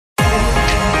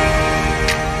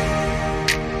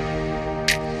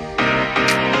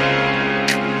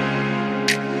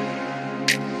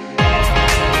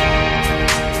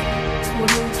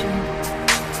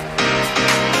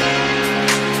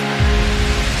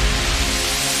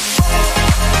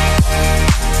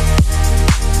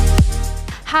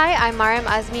Hi, I'm Mariam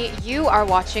Azmi. You are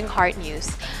watching Heart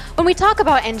News. When we talk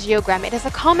about angiogram, it is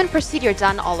a common procedure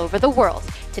done all over the world.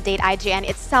 To date, IGN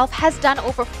itself has done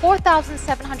over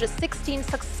 4,716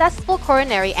 successful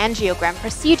coronary angiogram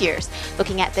procedures.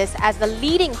 Looking at this as the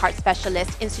leading heart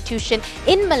specialist institution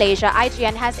in Malaysia,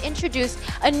 IGN has introduced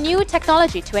a new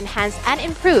technology to enhance and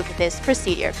improve this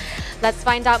procedure. Let's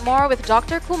find out more with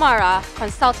Dr. Kumara,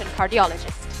 consultant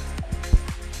cardiologist.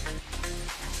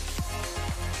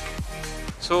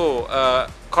 So,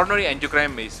 coronary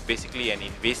angiogram is basically an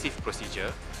invasive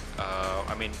procedure.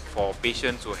 For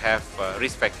patients who have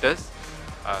risk factors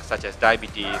such as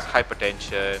diabetes,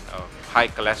 hypertension, high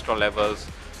cholesterol levels,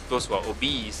 those who are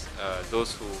obese,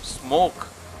 those who smoke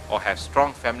or have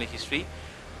strong family history,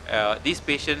 these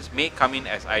patients may come in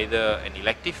as either an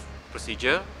elective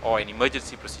procedure or an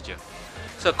emergency procedure.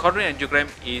 So, coronary angiogram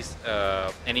is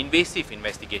an invasive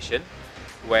investigation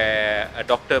where a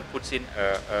doctor puts in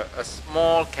a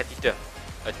small catheter,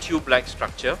 a tube-like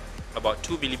structure about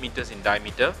 2 millimeters in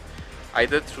diameter,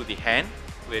 either through the hand,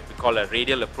 which we call a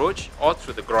radial approach, or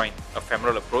through the groin, a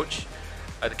femoral approach.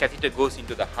 The catheter goes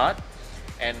into the heart,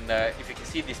 and if you can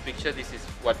see this picture, this is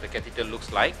what the catheter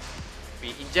looks like.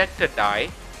 We inject a dye,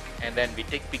 and then we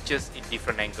take pictures in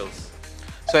different angles.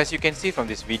 So as you can see from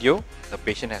this video, the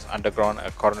patient has undergone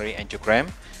a coronary angiogram,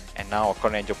 and now a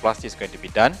coronary angioplasty is going to be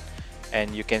done.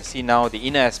 And you can see now the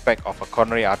inner aspect of a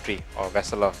coronary artery or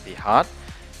vessel of the heart,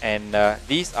 and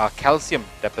these are calcium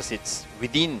deposits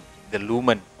within the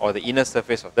lumen or the inner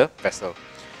surface of the vessel,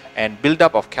 and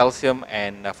buildup of calcium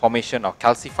and formation of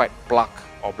calcified plaque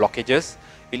or blockages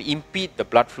will impede the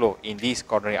blood flow in these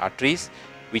coronary arteries,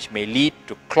 which may lead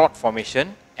to clot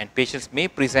formation, and patients may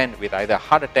present with either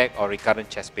heart attack or recurrent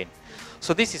chest pain.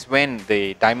 So this is when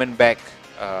the Diamondback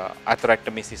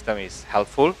atherectomy system is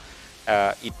helpful.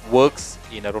 It works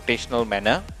in a rotational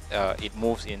manner. It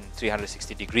moves in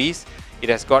 360 degrees. It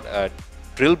has got a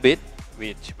drill bit,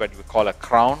 which what we call a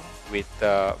crown, with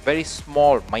very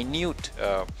small, minute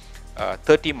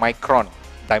 30 micron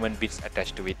diamond bits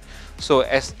attached to it. So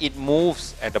as it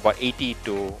moves at about 80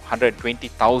 to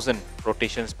 120,000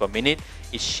 rotations per minute,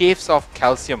 it shaves off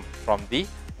calcium from the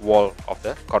wall of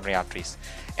the coronary arteries.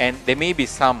 And there may be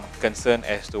some concern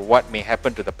as to what may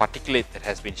happen to the particulate that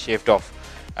has been shaved off.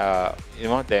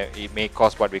 It may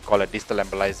cause what we call a distal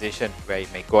embolization, where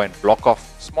it may go and block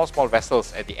off small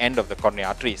vessels at the end of the coronary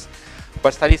arteries.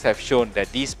 But studies have shown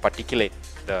that these particulate,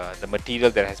 the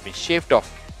material that has been shaved off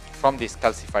from this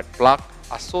calcified plaque,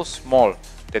 are so small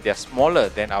that they are smaller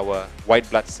than our white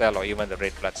blood cell or even the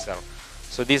red blood cell.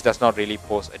 So this does not really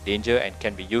pose a danger and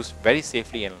can be used very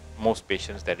safely in most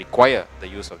patients that require the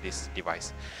use of this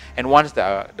device. And once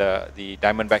the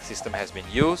Diamondback system has been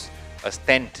used, a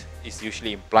stent is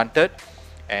usually implanted,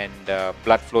 and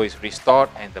blood flow is restored,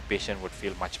 and the patient would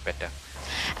feel much better.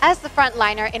 As the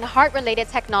frontliner in heart-related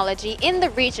technology in the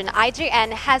region,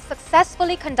 IGN has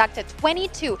successfully conducted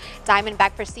 22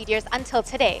 Diamondback procedures until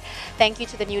today. Thank you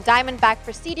to the new Diamondback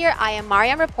procedure. I am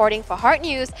Mariam reporting for Heart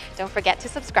News. Don't forget to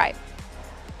subscribe.